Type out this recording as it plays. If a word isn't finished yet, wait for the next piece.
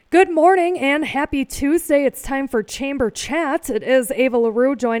Good morning and happy Tuesday. It's time for Chamber Chat. It is Ava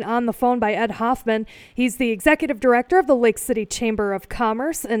LaRue, joined on the phone by Ed Hoffman. He's the executive director of the Lake City Chamber of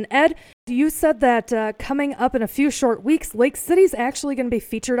Commerce. And Ed, you said that coming up in a few short weeks, Lake City's actually going to be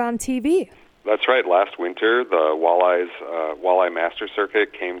featured on TV. That's right. Last winter, the Walleye Master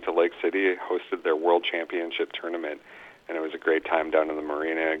Circuit came to Lake City, hosted their World Championship tournament, and it was a great time down in the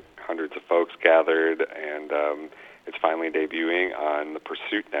marina. Hundreds of folks gathered, and it's finally debuting on the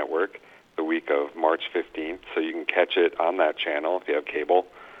Pursuit Network the week of March 15th, so you can catch it on that channel if you have cable.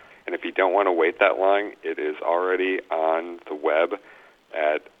 And if you don't want to wait that long, it is already on the web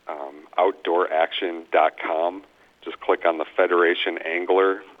at outdooraction.com. Just click on the Federation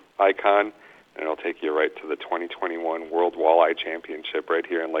Angler icon, and it'll take you right to the 2021 World Walleye Championship right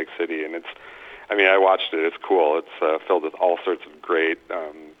here in Lake City. And I watched it. It's cool. It's filled with all sorts of great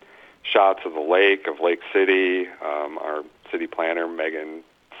shots of the lake, of Lake City. Our city planner, Megan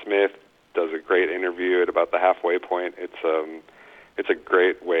Smith, does a great interview at about the halfway point. It's a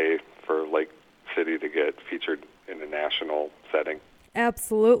great way for Lake City to get featured in a national setting.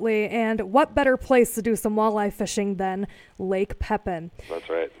 Absolutely. And what better place to do some walleye fishing than Lake Pepin? That's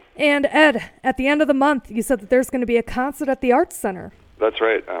right. And Ed, at the end of the month, you said that there's going to be a concert at the Arts Center. That's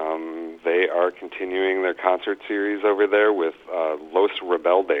right. They are continuing their concert series over there with Los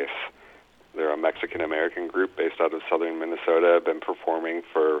Rebeldes. They're a Mexican-American group based out of southern Minnesota, been performing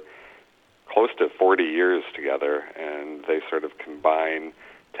for close to 40 years together, and they sort of combine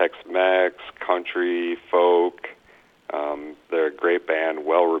Tex-Mex, country, folk. They're a great band,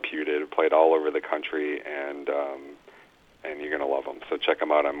 well-reputed, played all over the country, and you're going to love them. So check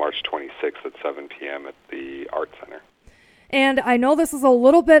them out on March 26th at 7 p.m. at the Arts Center. And I know this is a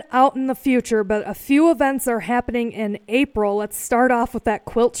little bit out in the future, but a few events are happening in April. Let's start off with that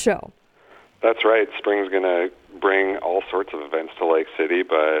quilt show. That's right. Spring's going to bring all sorts of events to Lake City,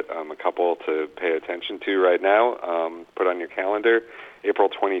 but a couple to pay attention to right now. Put on your calendar. April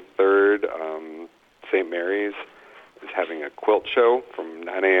 23rd, St. Mary's is having a quilt show from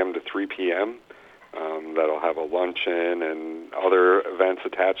 9 a.m. to 3 p.m. That'll have a luncheon and other events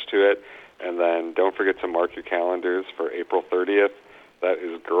attached to it. And then don't forget to mark your calendars for April 30th. That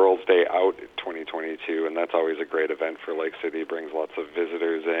is Girls' Day Out 2022, and that's always a great event for Lake City. It brings lots of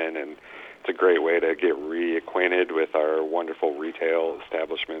visitors in, and it's a great way to get reacquainted with our wonderful retail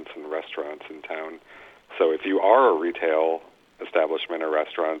establishments and restaurants in town. So if you are a retail establishment or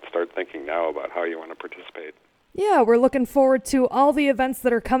restaurant, start thinking now about how you want to participate. Yeah, we're looking forward to all the events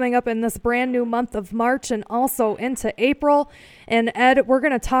that are coming up in this brand new month of March and also into April. And Ed, we're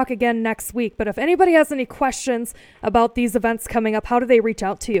going to talk again next week. But if anybody has any questions about these events coming up, how do they reach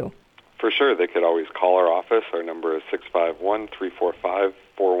out to you? For sure. They could always call our office. Our number is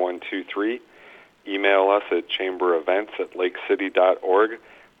 651-345-4123. Email us at chamberevents@lakecity.org,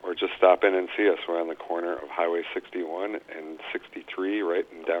 or just stop in and see us. We're on the corner of Highway 61 and 63 right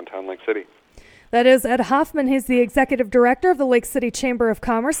in downtown Lake City. That is Ed Hoffman. He's the executive director of the Lake City Chamber of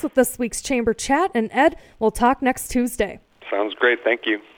Commerce with this week's Chamber Chat. And Ed, we'll talk next Tuesday. Sounds great. Thank you.